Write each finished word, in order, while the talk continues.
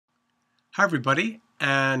Hi everybody,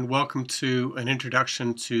 and welcome to an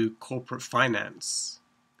introduction to corporate finance.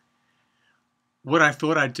 What I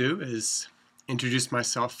thought I'd do is introduce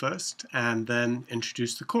myself first and then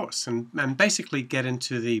introduce the course and basically get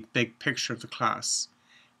into the big picture of the class.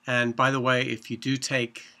 And by the way, if you do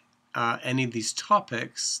take any of these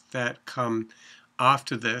topics that come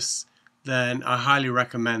after this, then I highly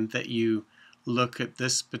recommend that you look at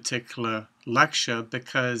this particular lecture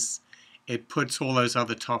because it puts all those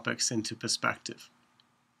other topics into perspective.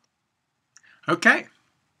 Okay,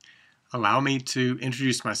 allow me to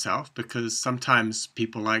introduce myself because sometimes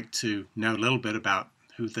people like to know a little bit about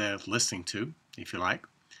who they're listening to, if you like.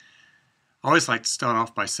 I always like to start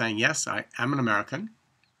off by saying, yes, I am an American.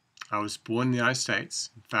 I was born in the United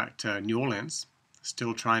States, in fact, New Orleans.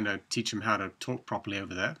 Still trying to teach them how to talk properly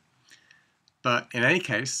over there. But in any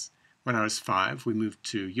case, when I was 5, we moved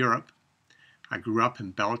to Europe. I grew up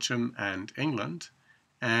in Belgium and England,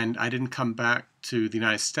 and I didn't come back to the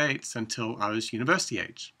United States until I was university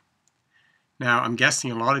age. Now, I'm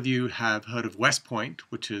guessing a lot of you have heard of West Point,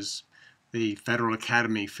 which is the Federal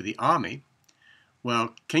Academy for the Army.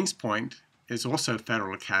 Well, Kings Point is also a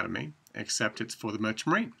Federal Academy, except it's for the Merchant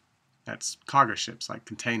Marine. That's cargo ships like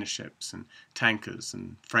container ships and tankers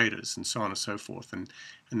and freighters and so on and so forth. And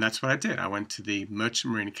that's what I did. I went to the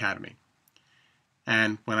Merchant Marine Academy.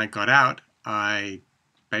 And when I got out, I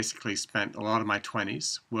basically spent a lot of my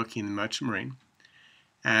 20s working in the Merchant Marine.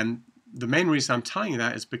 And the main reason I'm telling you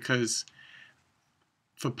that is because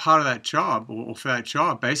for part of that job, or for that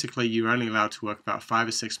job, basically you're only allowed to work about 5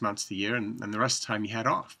 or 6 months a year, and the rest of the time you had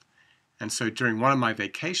off. And so during one of my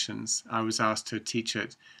vacations, I was asked to teach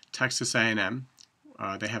at Texas A&M.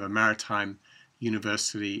 They have a maritime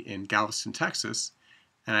university in Galveston, Texas.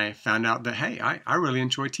 And I found out that, hey, I really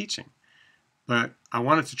enjoy teaching. But I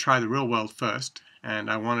wanted to try the real world first, and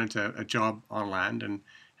I wanted a job on land.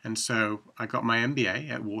 And so I got my MBA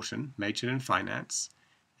at Wharton, majored in finance.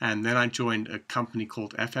 And then I joined a company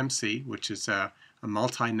called FMC, which is a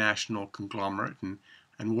multinational conglomerate,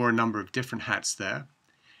 and wore a number of different hats there.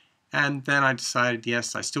 And then I decided,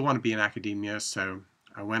 yes, I still want to be in academia, so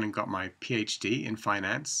I went and got my PhD in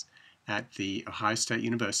finance at the Ohio State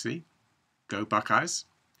University. Go Buckeyes.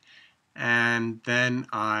 And then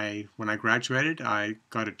when I graduated, I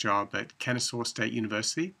got a job at Kennesaw State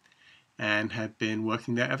University and have been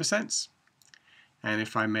working there ever since. And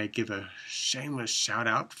if I may give a shameless shout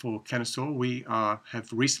out for Kennesaw, we have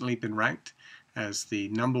recently been ranked as the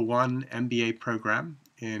 #1 MBA program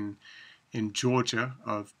in Georgia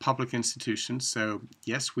of public institutions. So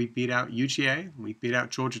yes, we beat out UGA, we beat out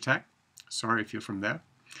Georgia Tech. Sorry if you're from there.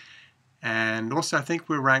 And also I think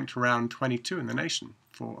we're ranked around 22 in the nation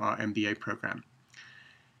for our MBA program.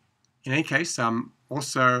 In any case,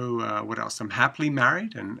 also, what else? I'm happily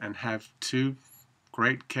married and have 2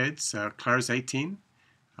 great kids. Claire's 18,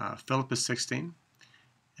 Philip is 16,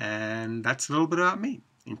 and that's a little bit about me,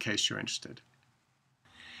 in case you're interested.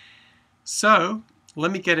 So,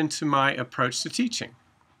 let me get into my approach to teaching.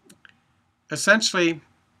 Essentially,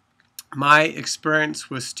 my experience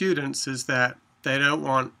with students is that they don't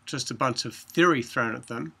want just a bunch of theory thrown at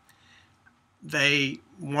them. They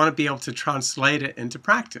want to be able to translate it into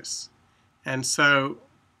practice. And so,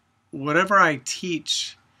 whatever I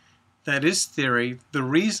teach that is theory, the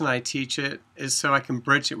reason I teach it is so I can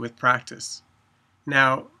bridge it with practice.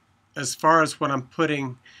 Now, as far as what I'm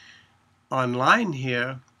putting online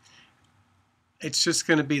here, it's just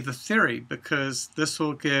going to be the theory, because this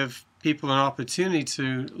will give people an opportunity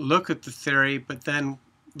to look at the theory, but then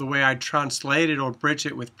the way I translate it or bridge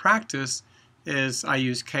it with practice is I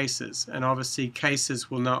use cases. And obviously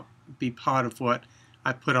cases will not be part of what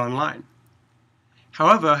I put online.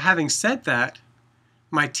 However, having said that,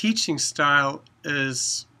 my teaching style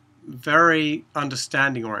is very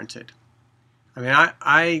understanding oriented. I mean,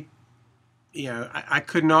 I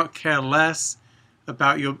could not care less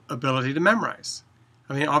about your ability to memorize.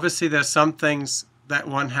 I mean, obviously there's some things that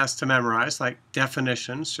one has to memorize, like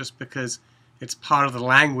definitions, just because it's part of the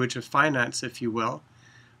language of finance, if you will.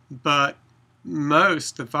 But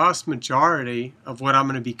the vast majority of what I'm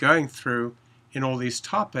going to be going through in all these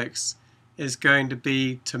topics is going to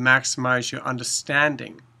be to maximize your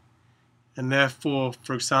understanding. And therefore,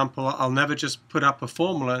 for example, I'll never just put up a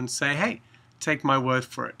formula and say, hey, take my word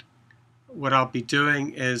for it. What I'll be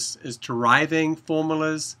doing is deriving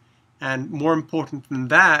formulas, and more important than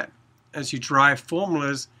that, as you derive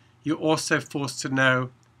formulas, you're also forced to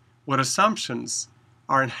know what assumptions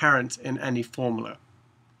are inherent in any formula.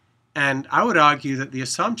 And I would argue that the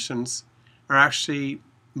assumptions are actually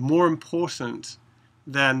more important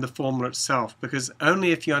than the formula itself, because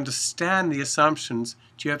only if you understand the assumptions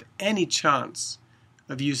do you have any chance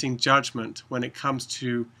of using judgment when it comes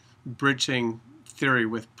to bridging theory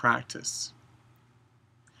with practice.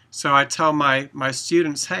 So I tell my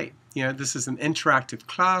students, hey, this is an interactive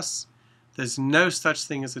class. There's no such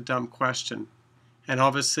thing as a dumb question. And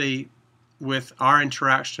obviously, with our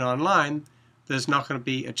interaction online, there's not going to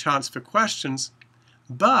be a chance for questions.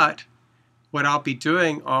 But what I'll be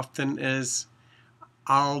doing often is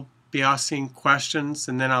I'll be asking questions,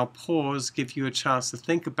 and then I'll pause, give you a chance to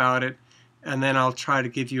think about it, and then I'll try to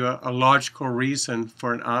give you a logical reason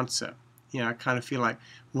for an answer. I kind of feel like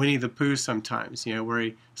Winnie the Pooh sometimes, where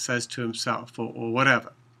he says to himself or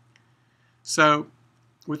whatever. So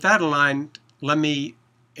with that in mind, let me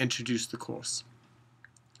introduce the course.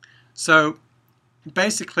 So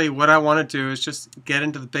basically what I want to do is just get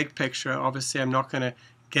into the big picture. Obviously, I'm not going to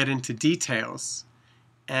get into details.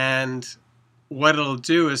 And what it'll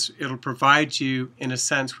do is it'll provide you, in a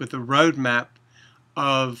sense, with a roadmap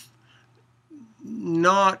of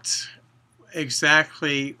not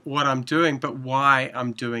exactly what I'm doing, but why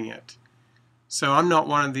I'm doing it. So I'm not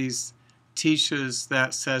one of these teachers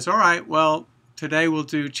that says, all right, well, today we'll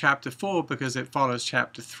do chapter 4 because it follows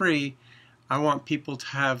chapter 3. I want people to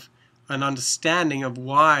have an understanding of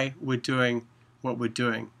why we're doing what we're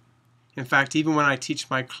doing. In fact, even when I teach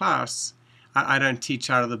my class, I don't teach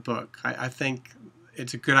out of the book. I think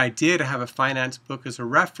it's a good idea to have a finance book as a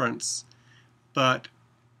reference, but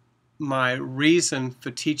my reason for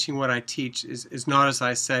teaching what I teach is not, as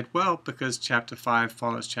I said, well, because chapter 5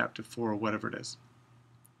 follows chapter 4 or whatever it is.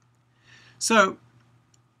 So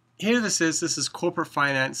here this is corporate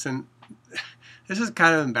finance, and this is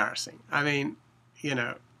kind of embarrassing. I mean,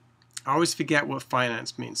 I always forget what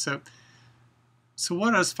finance means. So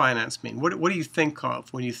what does finance mean? What do you think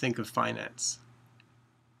of when you think of finance?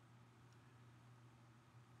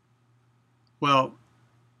 Well,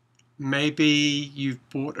 maybe you've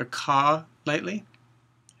bought a car lately,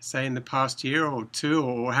 say in the past year or two,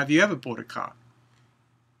 or have you ever bought a car?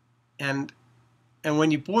 And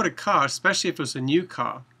when you bought a car, especially if it was a new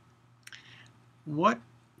car, what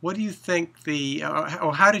do you think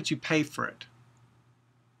or how did you pay for it?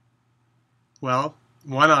 Well,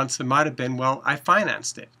 one answer might have been, well, I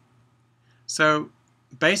financed it. So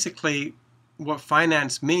basically, what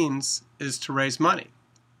finance means is to raise money.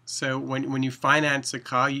 So when you finance a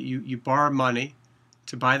car, you borrow money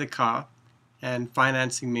to buy the car, and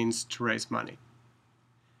financing means to raise money.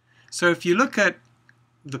 So if you look at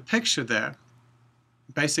the picture there,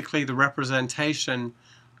 basically the representation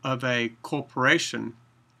of a corporation,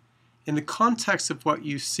 in the context of what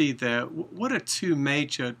you see there, what are two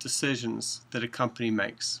major decisions that a company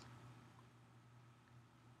makes?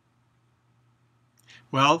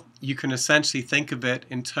 Well, you can essentially think of it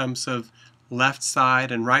in terms of left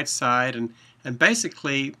side and right side, and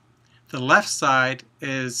basically the left side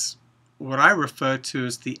is what I refer to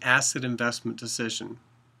as the asset investment decision.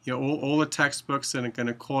 All the textbooks are going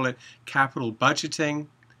to call it capital budgeting,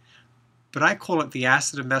 but I call it the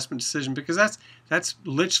asset investment decision because that's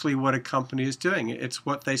literally what a company is doing. It's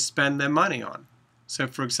what they spend their money on. So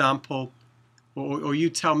for example, or you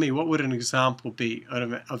tell me, what would an example be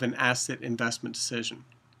of an asset investment decision?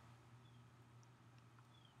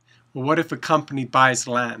 Well, what if a company buys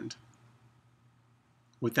land?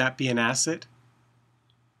 Would that be an asset?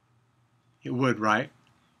 It would, right?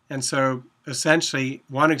 And so essentially,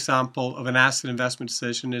 one example of an asset investment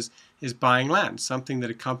decision is buying land, something that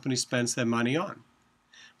a company spends their money on.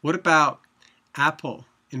 What about Apple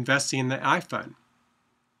investing in the iPhone?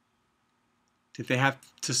 Did they have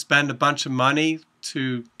to spend a bunch of money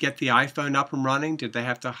to get the iPhone up and running? Did they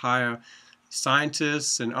have to hire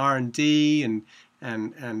scientists and R&D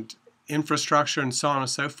and infrastructure and so on and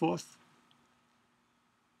so forth?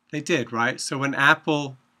 They did, right? So when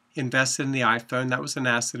Apple invested in the iPhone, that was an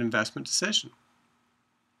asset investment decision.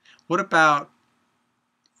 What about,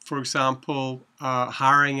 for example,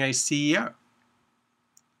 hiring a CEO?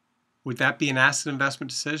 Would that be an asset investment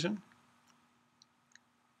decision?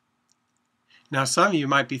 Now, some of you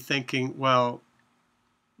might be thinking, well,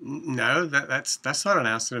 no, that's not an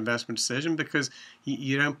asset investment decision because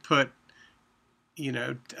you don't put,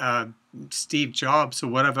 Steve Jobs or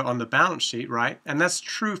whatever on the balance sheet, right? And that's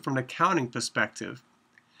true from an accounting perspective.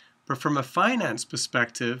 But from a finance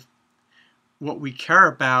perspective, what we care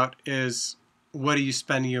about is what are you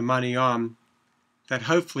spending your money on that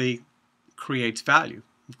hopefully creates value.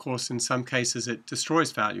 Of course, in some cases it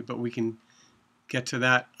destroys value, but we can get to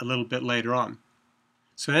that a little bit later on.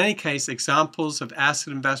 So in any case, examples of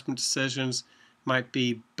asset investment decisions might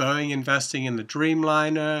be Boeing investing in the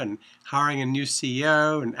Dreamliner and hiring a new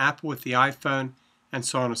CEO, and Apple with the iPhone, and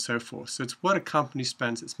so on and so forth. So it's what a company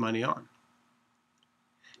spends its money on.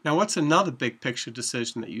 Now, what's another big picture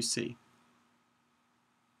decision that you see?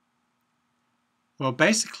 Well,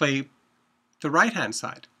 basically, the right-hand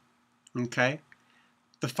side, okay?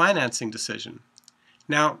 The financing decision.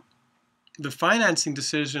 Now, the financing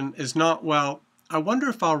decision is not, well, I wonder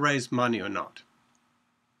if I'll raise money or not.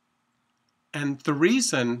 And the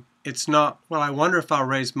reason it's not, well, I wonder if I'll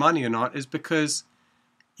raise money or not, is because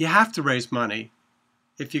you have to raise money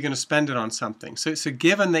if you're going to spend it on something. So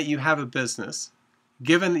given that you have a business,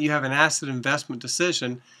 given that you have an asset investment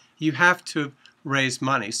decision, you have to raise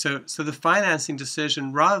money. So the financing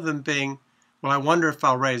decision, rather than being, well, I wonder if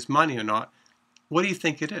I'll raise money or not, what do you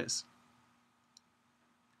think it is?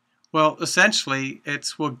 Well, essentially,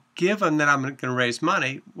 it's, well, given that I'm going to raise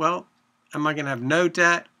money, well, am I going to have no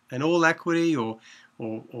debt and all equity, or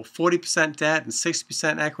 40% debt and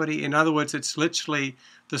 60% equity? In other words, it's literally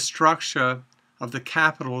the structure of the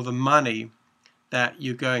capital or the money that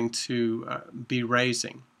you're going to be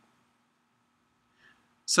raising.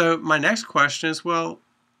 So my next question is, well,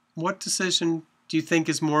 what decision do you think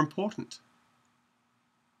is more important?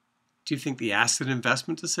 Do you think the asset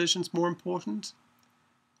investment decision is more important,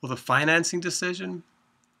 or the financing decision,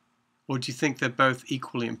 or do you think they're both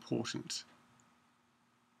equally important?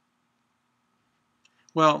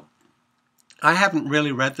 Well, I haven't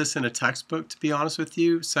really read this in a textbook, to be honest with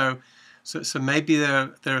you, so maybe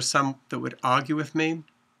there are some that would argue with me,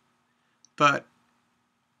 but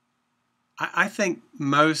I think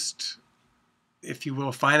most, if you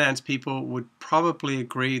will, finance people would probably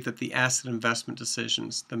agree that the asset investment decision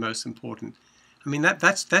is the most important. I mean,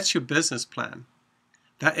 that's your business plan.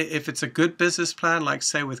 That if it's a good business plan, like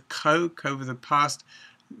say with Coke over the past,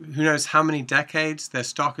 who knows how many decades, their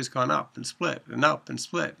stock has gone up and split and up and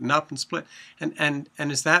split and up and split. And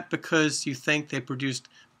is that because you think they produced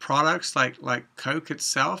products like Coke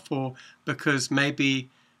itself, or because maybe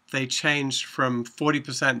they changed from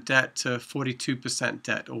 40% debt to 42%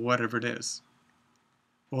 debt, or whatever it is?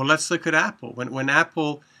 Or let's look at Apple. When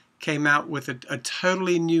Apple came out with a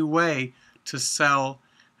totally new way to sell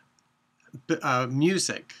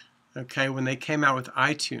music, okay, when they came out with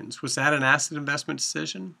iTunes, was that an asset investment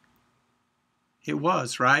decision? It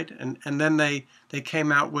was, right? And then they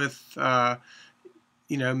came out with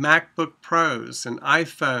MacBook Pros and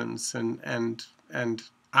iPhones and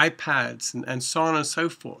iPads and so on and so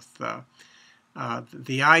forth. The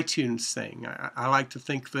iTunes thing, I like to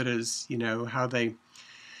think of it as, how they,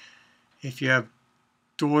 if you have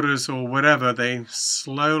daughters or whatever, they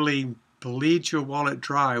slowly bleed your wallet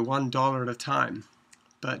dry $1 at a time.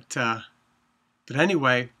 But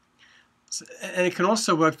anyway, and it can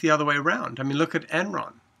also work the other way around. I mean, look at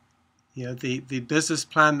Enron. The business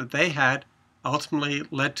plan that they had ultimately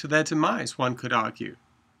led to their demise, one could argue,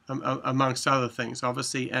 amongst other things.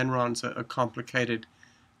 Obviously, Enron's a complicated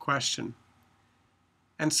question.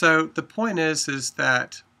 And so the point is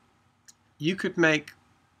that you could make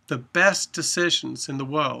the best decisions in the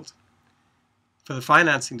world for the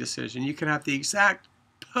financing decision. You can have the exact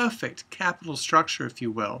perfect capital structure, if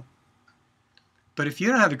you will. But if you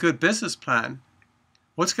don't have a good business plan,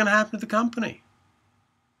 what's going to happen to the company?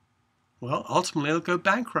 Well, ultimately, it'll go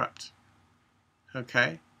bankrupt.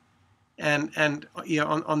 Okay? And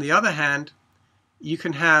on the other hand, you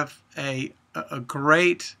can have a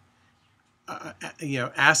great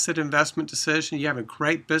asset investment decision. You have a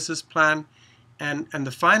great business plan, and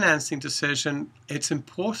the financing decision, it's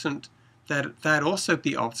important that also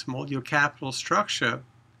be optimal, your capital structure,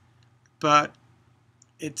 but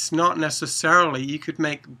it's not necessarily, you could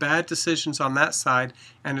make bad decisions on that side,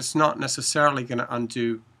 and it's not necessarily going to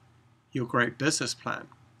undo your great business plan.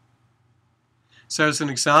 So as an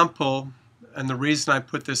example, and the reason I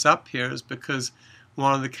put this up here is because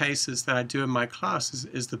one of the cases that I do in my class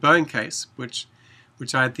is the Boeing case, which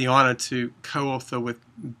I had the honor to co-author with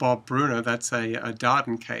Bob Bruno. That's a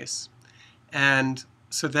Darden case. And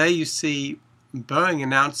so there you see Boeing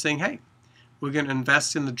announcing, hey, we're going to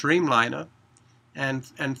invest in the Dreamliner, and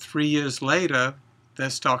 3 years later, their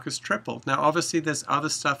stock has tripled. Now, obviously, there's other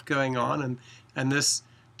stuff going on, and this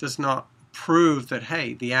does not prove that,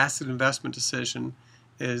 hey, the asset investment decision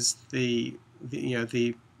is the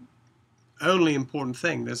only important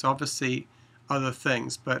thing. There's obviously other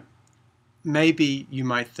things, but maybe you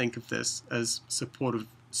might think of this as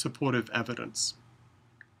supportive evidence.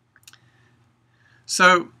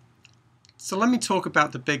 So let me talk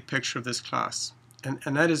about the big picture of this class.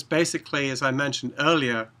 And that is basically, as I mentioned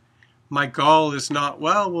earlier, my goal is not,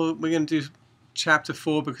 well, we're going to do chapter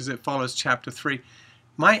 4 because it follows chapter 3.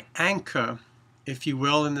 My anchor, if you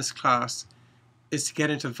will, in this class is to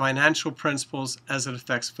get into financial principles as it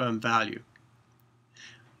affects firm value.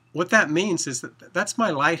 what that means is that that's my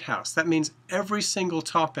lighthouse. That means every single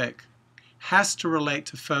topic has to relate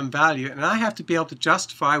to firm value, and I have to be able to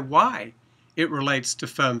justify why it relates to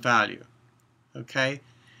firm value. Okay?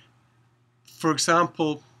 For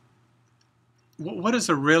example, what is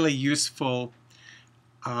a really useful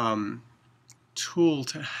tool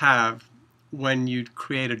to have when you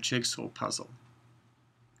create a jigsaw puzzle?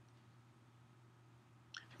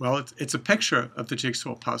 Well, it's a picture of the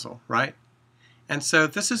jigsaw puzzle, right? And so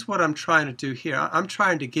this is what I'm trying to do here. I'm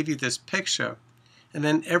trying to give you this picture, and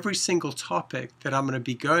then every single topic that I'm going to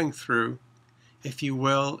be going through, if you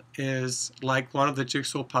will, is like one of the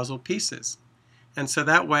jigsaw puzzle pieces. And so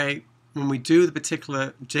that way, when we do the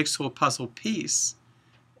particular jigsaw puzzle piece,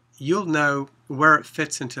 you'll know where it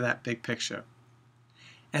fits into that big picture.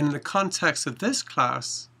 And in the context of this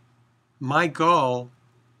class, my goal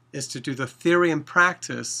is to do the theory and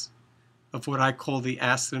practice of what I call the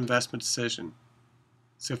asset investment decision.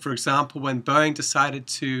 So for example, when Boeing decided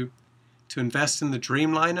to invest in the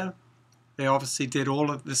Dreamliner, they obviously did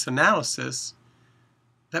all of this analysis.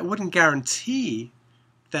 That wouldn't guarantee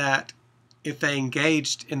that if they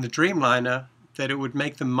engaged in the Dreamliner, that it would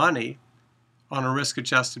make them money on a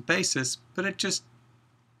risk-adjusted basis, but it just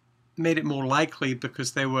made it more likely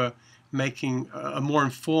because they were making a more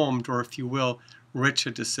informed, or if you will, richer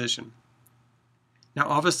decision. Now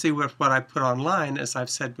obviously with what I put online, as I've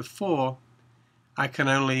said before, I can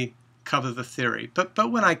only cover the theory, but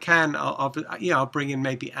when I can, I'll bring in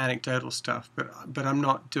maybe anecdotal stuff, but I'm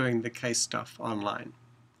not doing the case stuff online.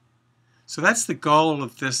 So that's the goal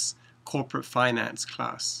of this corporate finance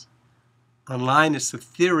class. Online is the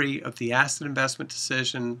theory of the asset investment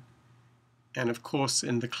decision, and of course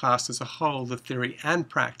in the class as a whole, the theory and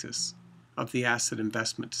practice of the asset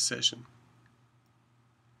investment decision.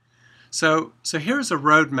 So here's a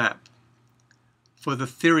roadmap for the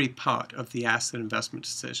theory part of the asset investment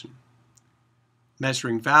decision.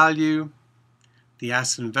 Measuring value, the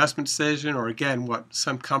asset investment decision, or again what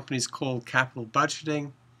some companies call capital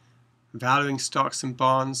budgeting, valuing stocks and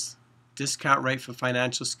bonds, discount rate for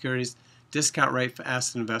financial securities, discount rate for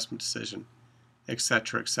asset investment decision,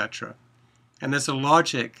 etc., etc. And there's a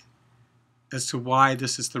logic as to why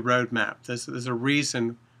this is the roadmap. There's a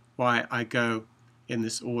reason why I go in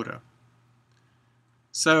this order.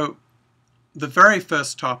 So the very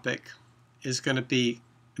first topic is going to be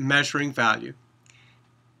measuring value.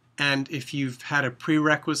 And if you've had a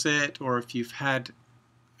prerequisite, or if you've had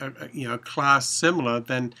a class similar,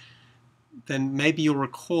 then maybe you'll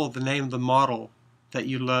recall the name of the model that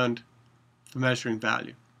you learned for measuring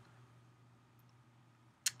value.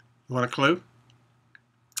 You want a clue?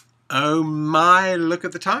 Oh my, look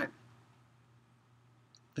at the time.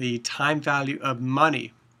 The time value of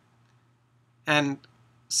money. And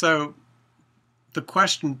so the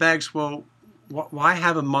question begs, well, why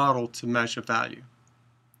have a model to measure value?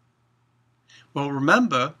 Well,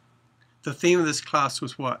 remember, the theme of this class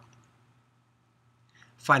was what?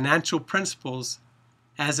 Financial principles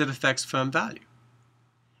as it affects firm value.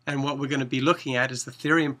 And what we're going to be looking at is the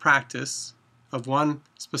theory and practice of one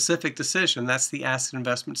specific decision. That's the asset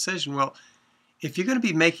investment decision. Well, if you're going to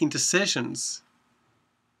be making decisions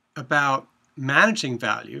about managing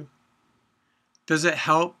value, does it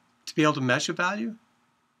help to be able to measure value?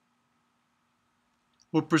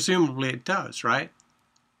 Well, presumably it does, right?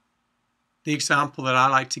 The example that I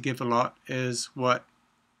like to give a lot is what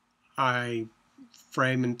I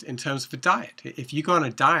frame in terms of a diet. If you go on a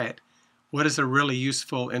diet, what is a really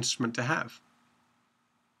useful instrument to have?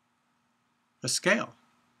 A scale,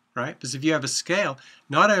 right? Because if you have a scale,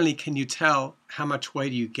 not only can you tell how much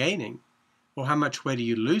weight are you gaining or how much weight are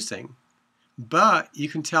you losing, but you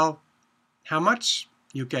can tell how much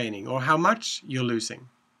you're gaining or how much you're losing.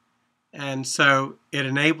 And so it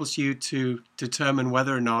enables you to determine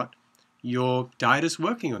whether or not your diet is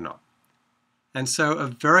working or not. And so a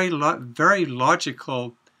very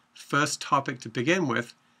logical first topic to begin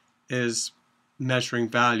with is measuring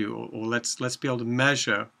value, or let's be able to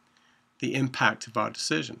measure the impact of our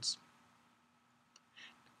decisions.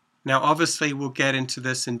 Now obviously we'll get into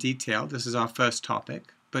this in detail. This is our first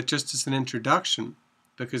topic, but just as an introduction,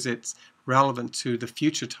 because it's relevant to the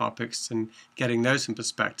future topics and getting those in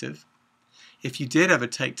perspective. If you did ever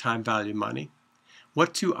take time value money,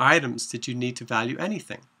 what two items did you need to value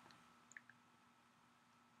anything?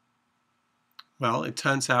 Well, it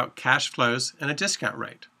turns out cash flows and a discount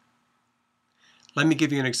rate. Let me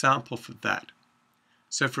give you an example for that.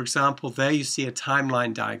 So for example, there you see a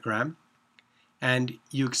timeline diagram, and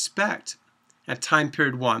you expect at time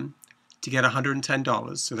period 1 to get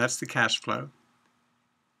 $110, so that's the cash flow.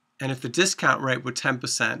 And if the discount rate were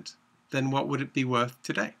 10%, then what would it be worth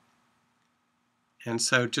today? And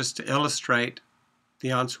so just to illustrate,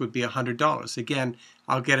 the answer would be $100. Again,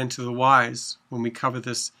 I'll get into the whys when we cover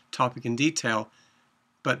this topic in detail,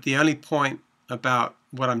 but the only point about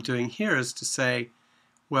what I'm doing here is to say,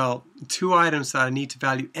 well, two items that I need to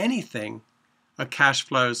value anything are cash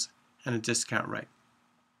flows and a discount rate.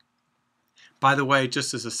 By the way,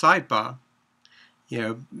 just as a sidebar,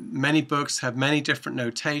 many books have many different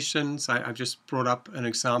notations. I've just brought up an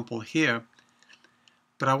example here.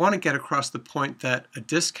 But I want to get across the point that a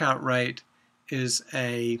discount rate is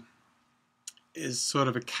sort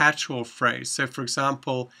of a catch-all phrase. So, for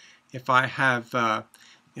example, if I have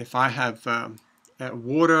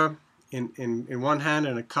water in one hand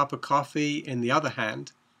and a cup of coffee in the other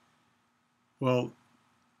hand, well,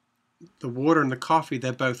 the water and the coffee,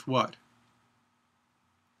 they're both what?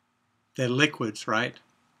 They're liquids, right?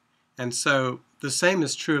 And so the same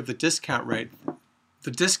is true of the discount rate.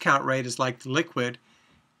 The discount rate is like the liquid,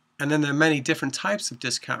 and then there are many different types of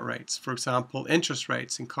discount rates. For example, interest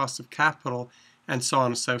rates and cost of capital, and so on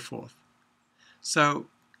and so forth. So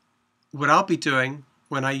what I'll be doing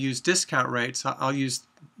when I use discount rates, I'll use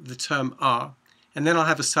the term R, and then I'll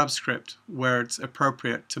have a subscript where it's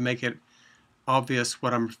appropriate to make it obvious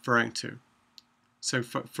what I'm referring to. So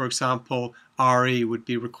for example, RE would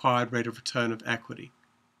be required rate of return of equity.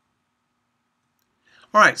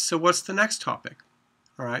 All right, so what's the next topic?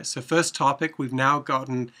 All right, so first topic, we've now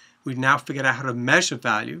figured out how to measure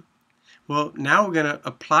value. Well, now we're going to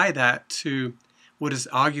apply that to what is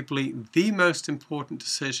arguably the most important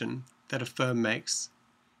decision that a firm makes,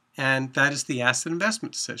 and that is the asset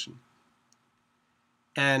investment decision.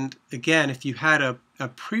 And again, if you had a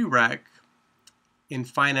prereq in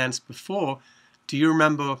finance before, do you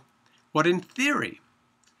remember what in theory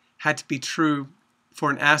had to be true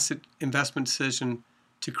for an asset investment decision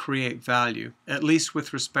to create value, at least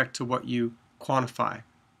with respect to what you quantify?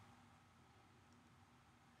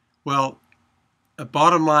 Well, a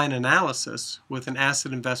bottom line analysis with an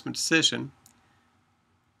asset investment decision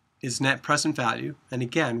is net present value, and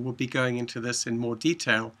again, we'll be going into this in more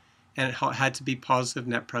detail, and it had to be positive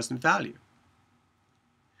net present value.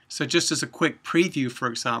 So just as a quick preview, for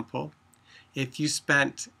example, if you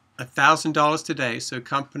spent $1,000 today, so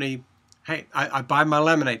company, hey, I buy my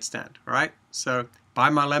lemonade stand, all right? So buy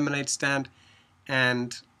my lemonade stand,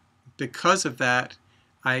 and because of that,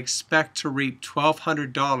 I expect to reap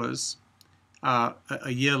 $1,200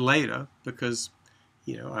 a year later, because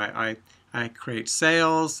I create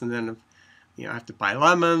sales, and then I have to buy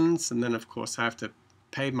lemons, and then of course I have to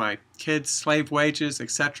pay my kids slave wages,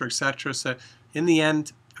 etc., etc. So in the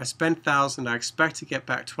end, I spent $1,000. I expect to get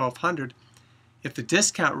back $1,200. If the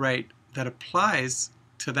discount rate that applies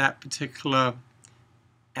to that particular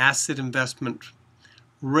asset investment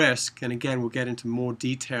risk, and again we'll get into more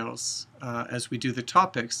details as we do the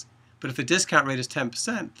topics, but if the discount rate is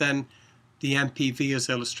 10%, then the NPV as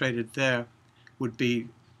illustrated there would be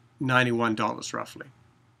 $91 roughly.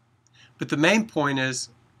 But the main point is,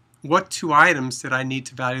 what two items did I need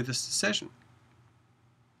to value this decision?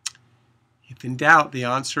 If in doubt, the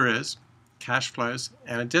answer is cash flows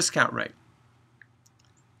and a discount rate.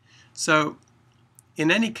 So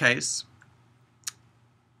in any case,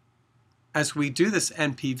 as we do this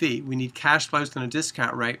NPV, we need cash flows and a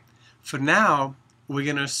discount rate. For now, we're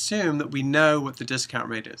going to assume that we know what the discount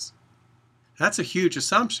rate is. That's a huge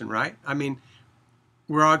assumption, right? I mean,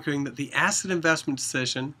 we're arguing that the asset investment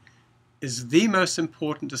decision is the most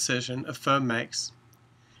important decision a firm makes.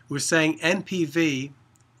 We're saying NPV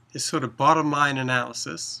is sort of bottom line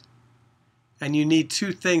analysis, and you need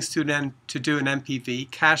two things to do an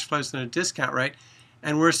NPV, cash flows and a discount rate,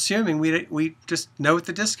 and we're assuming we just know what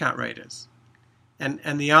the discount rate is.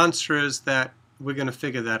 And the answer is that we're going to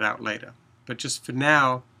figure that out later. But just for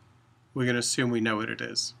now, we're going to assume we know what it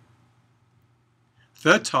is.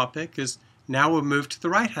 Third topic is, now we'll move to the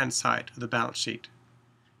right-hand side of the balance sheet.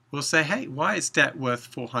 We'll say, hey, why is debt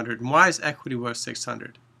worth $400 and why is equity worth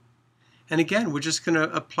 $600? And again, we're just going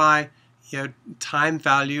to apply time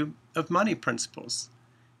value of money principles.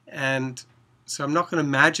 And so I'm not going to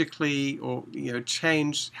magically or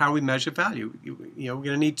change how we measure value. We're going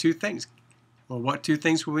to need two things. Well, what two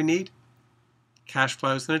things will we need? Cash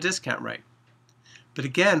flows and a discount rate. But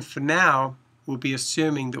again, for now, we'll be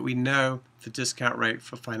assuming that we know the discount rate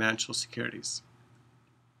for financial securities.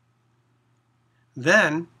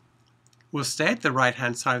 Then we'll stay at the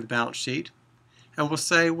right-hand side of the balance sheet, and we'll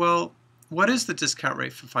say, well, what is the discount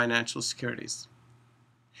rate for financial securities?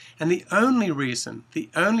 And the only reason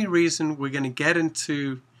we're going to get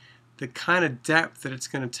into the kind of depth that it's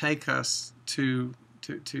going to take us to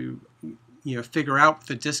figure out what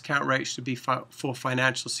the discount rate should be for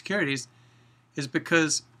financial securities is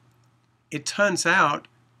because it turns out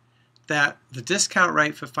that the discount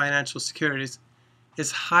rate for financial securities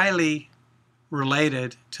is highly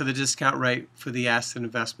related to the discount rate for the asset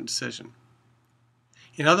investment decision.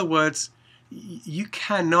 In other words, you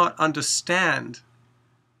cannot understand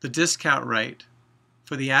the discount rate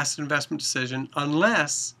for the asset investment decision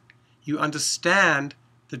unless you understand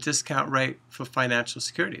the discount rate for financial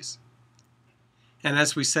securities. And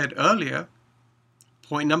as we said earlier,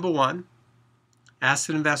 point number one,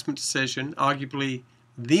 asset investment decision, arguably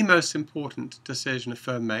the most important decision a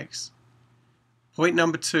firm makes. Point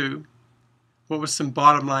number two, what was some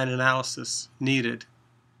bottom line analysis needed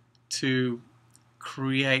to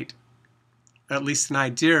create at least an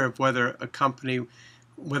idea of whether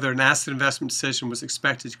an asset investment decision was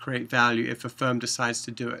expected to create value if a firm decides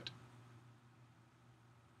to do it.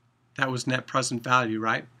 That was net present value,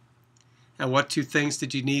 right? And what two things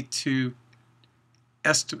did you need to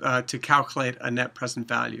calculate a net present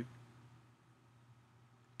value?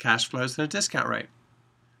 Cash flows and a discount rate.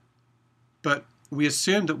 But we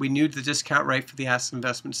assumed that we knew the discount rate for the asset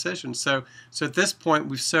investment decision. So at this point,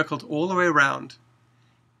 we've circled all the way around.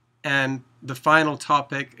 And the final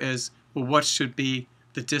topic is, well, what should be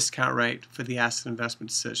the discount rate for the asset investment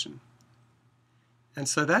decision? And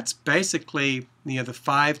so that's basically the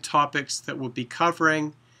 5 topics that we'll be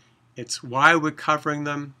covering. It's why we're covering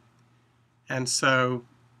them. And so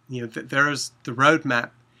there is the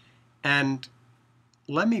roadmap. And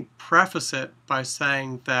let me preface it by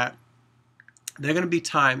saying that there are going to be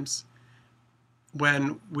times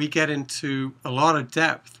when we get into a lot of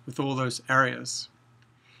depth with all those areas.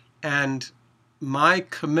 And my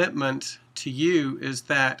commitment to you is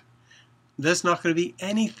that there's not going to be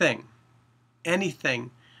anything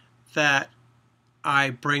that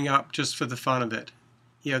I bring up just for the fun of it.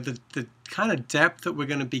 The kind of depth that we're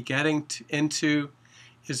going to be getting into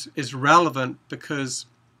is relevant because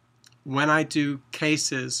when I do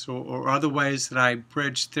cases or other ways that I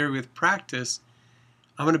bridge theory with practice,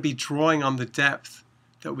 I'm going to be drawing on the depth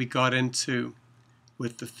that we got into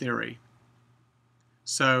with the theory.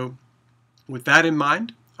 So with that in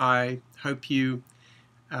mind, I hope you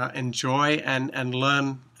enjoy and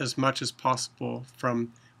learn as much as possible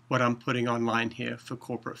from what I'm putting online here for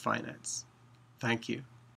corporate finance. Thank you.